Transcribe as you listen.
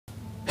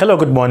Hello,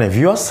 good morning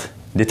viewers.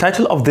 The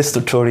title of this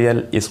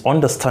tutorial is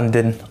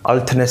Understanding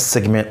Alternate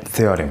Segment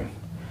Theorem.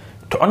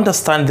 To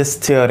understand this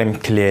theorem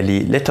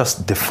clearly, let us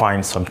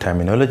define some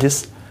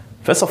terminologies.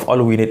 First of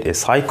all, we need a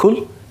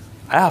cycle.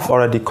 I have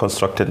already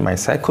constructed my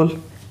cycle.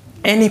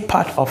 Any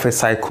part of a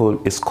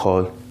cycle is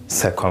called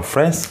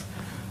circumference.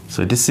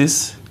 So this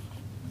is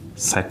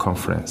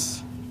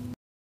circumference.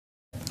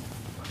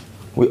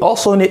 We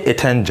also need a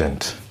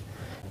tangent.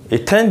 A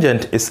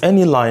tangent is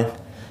any line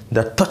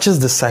that touches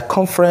the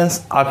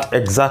circumference at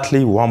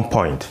exactly one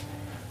point.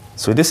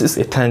 So this is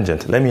a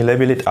tangent. Let me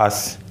label it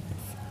as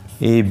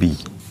AB.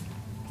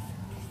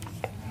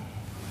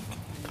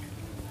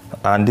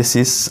 And this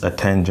is a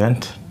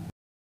tangent.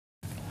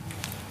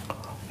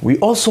 We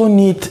also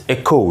need a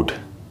chord.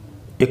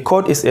 A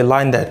chord is a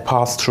line that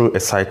passes through a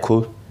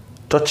cycle,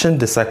 touching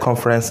the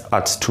circumference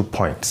at 2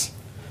 points.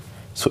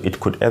 So it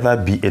could either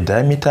be a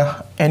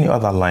diameter, any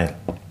other line.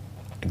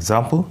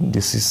 Example,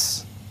 this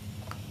is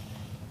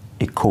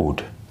a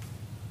chord.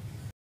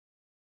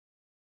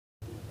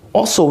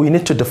 Also, we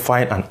need to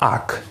define an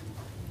arc.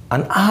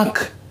 An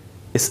arc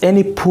is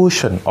any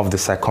portion of the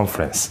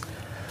circumference.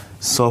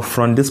 So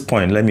from this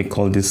point, let me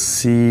call this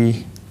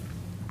C,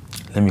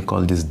 let me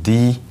call this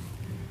D.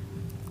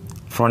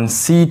 From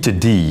C to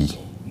D,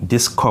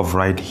 this curve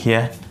right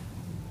here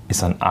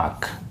is an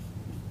arc.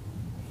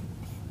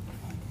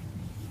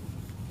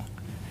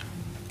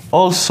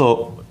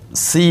 Also,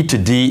 C to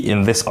D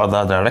in this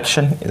other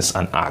direction is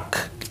an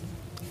arc.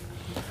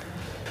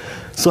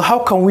 So how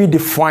can we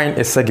define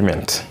a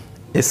segment?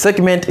 A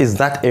segment is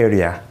that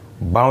area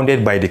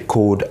bounded by the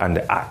chord and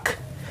the arc.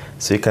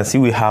 So you can see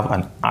we have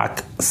an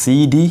arc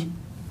CD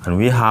and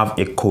we have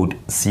a chord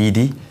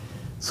CD.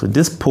 So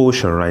this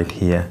portion right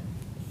here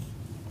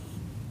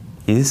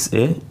is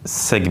a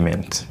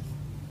segment.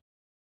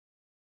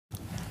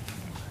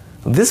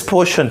 This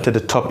portion to the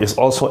top is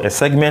also a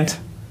segment.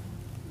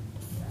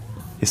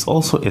 It's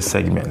also a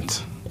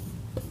segment.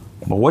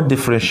 But what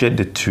differentiates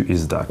the two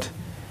is that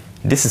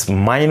this is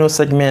minor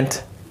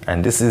segment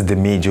and this is the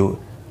major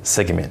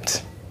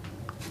segment.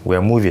 We're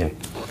moving.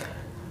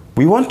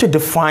 We want to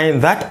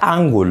define that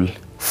angle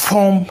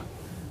formed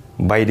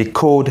by the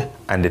chord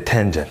and the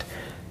tangent.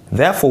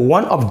 Therefore,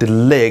 one of the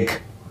legs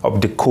of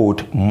the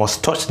chord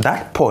must touch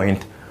that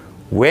point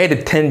where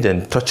the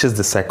tangent touches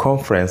the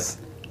circumference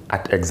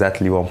at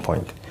exactly 1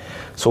 point.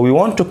 So we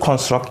want to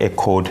construct a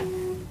chord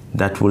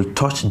that will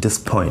touch this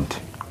point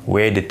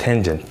where the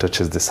tangent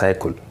touches the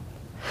cycle.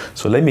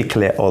 So let me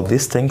clear all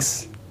these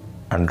things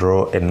and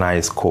draw a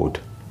nice chord.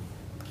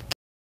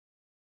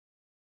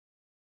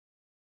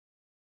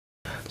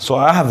 So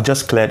I have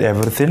just cleared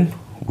everything.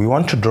 We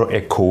want to draw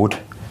a chord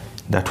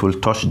that will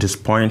touch this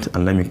point,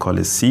 and let me call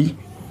it C.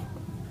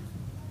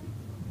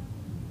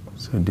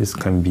 So this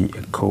can be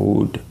a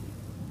chord.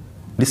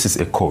 This is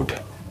a chord.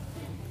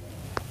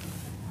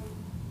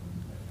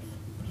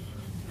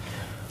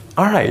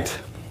 All right.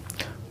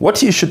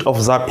 What you should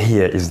observe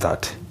here is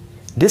that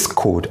this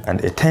chord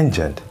and a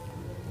tangent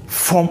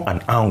form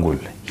an angle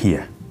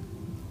here.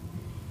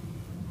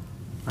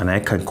 And I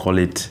can call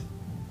it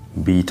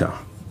beta.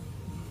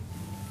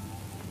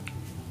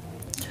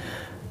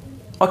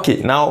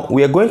 Okay, now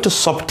we are going to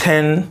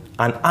subtend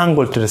an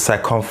angle to the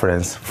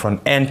circumference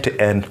from end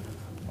to end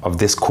of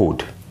this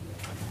chord.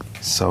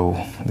 So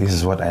this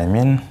is what I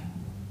mean.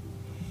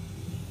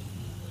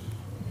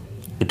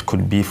 It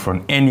could be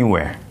from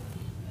anywhere.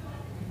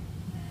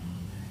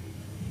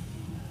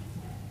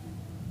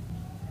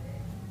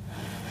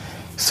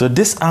 So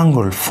this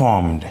angle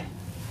formed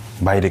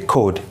by the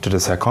chord to the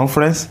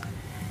circumference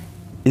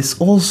is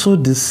also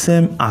the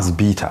same as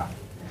beta.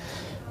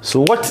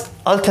 So what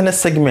alternate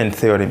segment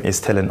theorem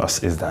is telling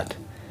us is that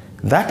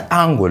that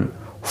angle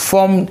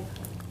formed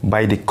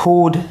by the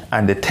chord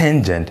and the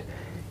tangent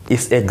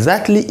is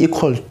exactly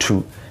equal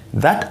to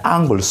that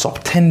angle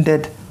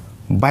subtended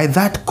by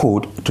that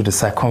chord to the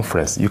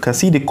circumference. You can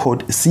see the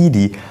chord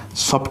CD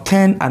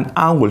subtend an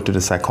angle to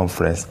the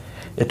circumference.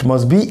 It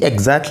must be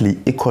exactly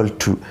equal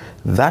to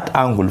that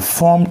angle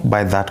formed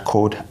by that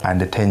chord and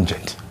the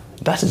tangent.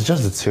 That is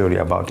just the theory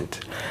about it.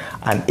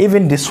 And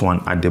even this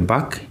one at the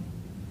back,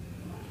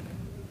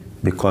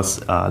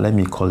 because let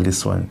me call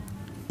this one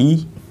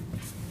E.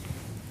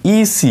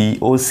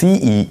 EC or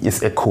CE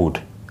is a chord,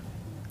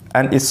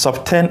 and it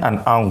subtend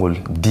an angle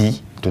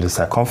D to the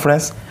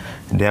circumference.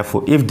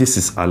 Therefore, if this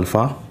is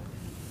alpha,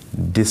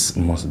 this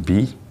must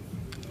be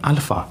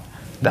alpha.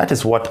 That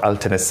is what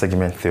alternate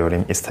segment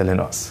theorem is telling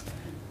us.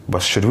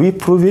 But should we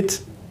prove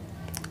it?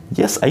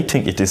 Yes, I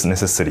think it is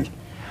necessary.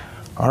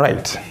 All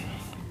right.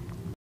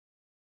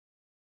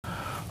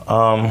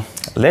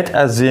 Let's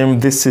assume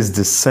this is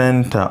the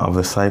center of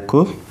the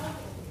cycle.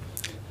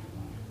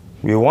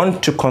 We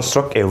want to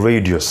construct a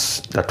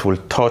radius that will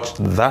touch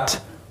that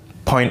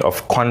point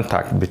of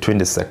contact between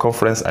the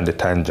circumference and the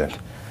tangent,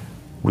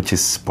 which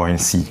is point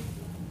C.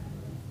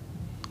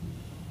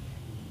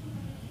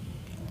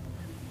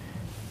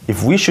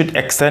 If we should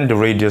extend the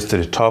radius to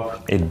the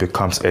top, it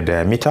becomes a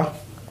diameter.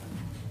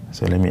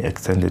 So let me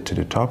extend it to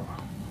the top.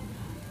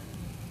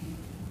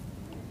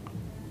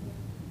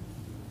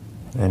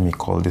 Let me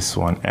call this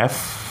one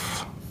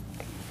F.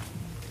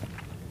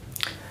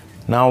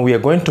 Now we are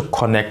going to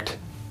connect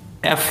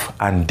F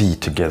and D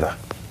together.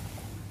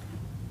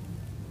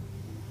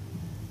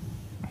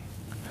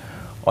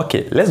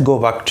 Okay, let's go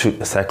back to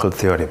the cycle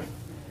theorem.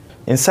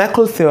 In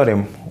cycle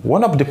theorem,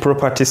 one of the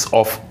properties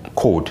of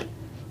chord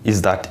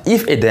is that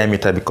if a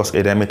diameter, because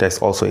a diameter is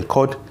also a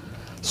chord,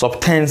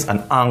 subtends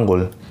an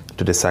angle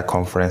to the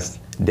circumference,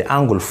 the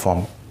angle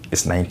formed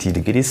is 90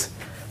 degrees.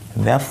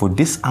 Therefore,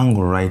 this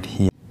angle right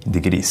here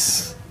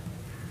degrees.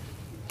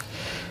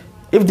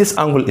 If this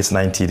angle is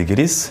 90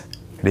 degrees,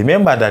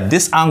 remember that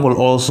this angle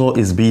also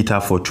is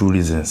beta for two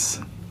reasons.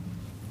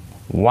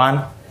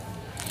 One,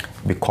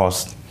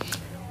 because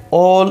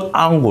all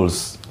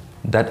angles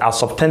that are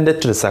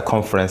subtended to the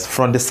circumference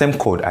from the same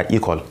chord are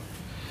equal.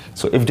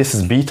 So if this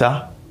is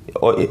beta,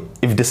 or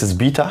if this is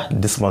beta,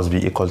 this must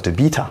be equal to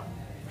beta.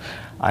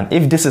 And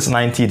if this is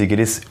 90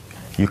 degrees,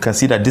 you can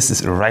see that this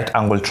is a right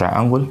angle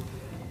triangle.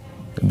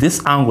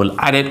 This angle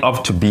added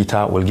up to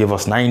beta will give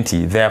us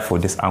 90. Therefore,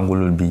 this angle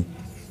will be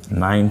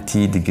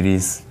 90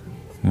 degrees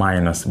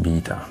minus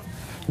beta.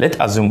 Let's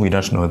assume we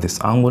don't know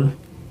this angle.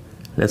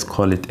 Let's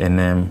call it a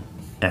name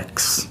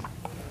X.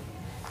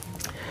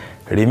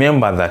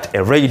 Remember that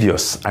a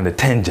radius and a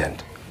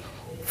tangent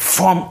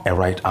form a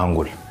right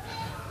angle.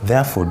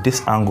 Therefore,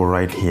 this angle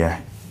right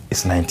here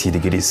is 90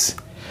 degrees.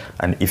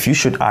 And if you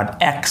should add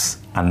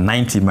X and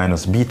 90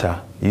 minus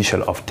beta, you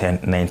shall obtain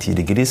 90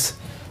 degrees.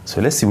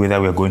 So let's see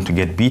whether we're going to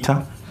get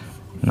beta.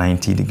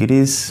 90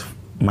 degrees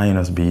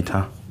minus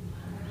beta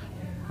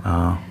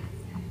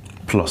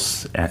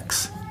plus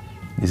X.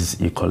 This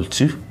is equal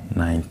to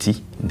 90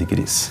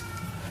 degrees.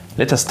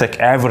 Let us take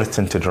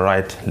everything to the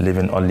right,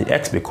 leaving only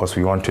X because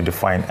we want to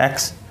define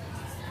X.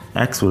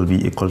 X will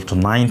be equal to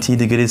 90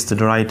 degrees to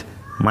the right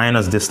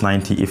minus this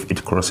 90 if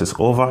it crosses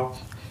over.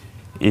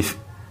 If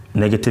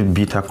negative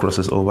beta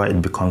crosses over,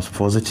 it becomes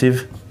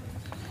positive.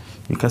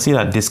 You can see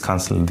that this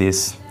cancels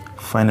this.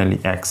 Finally,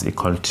 X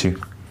equal to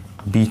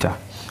beta.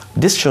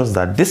 This shows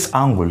that this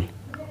angle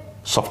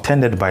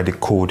subtended by the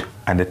chord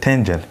and the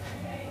tangent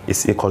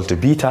is equal to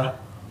beta,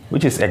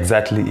 which is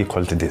exactly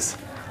equal to this,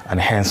 and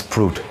hence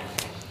proved.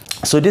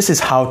 So this is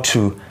how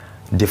to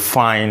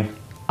define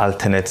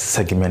alternate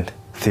segment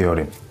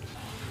theorem.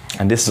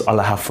 And this is all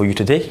I have for you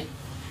today.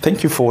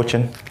 Thank you for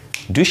watching.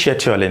 Do share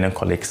to your learning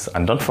colleagues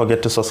and don't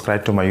forget to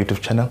subscribe to my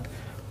YouTube channel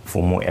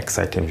for more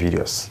exciting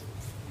videos.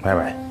 Bye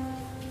bye.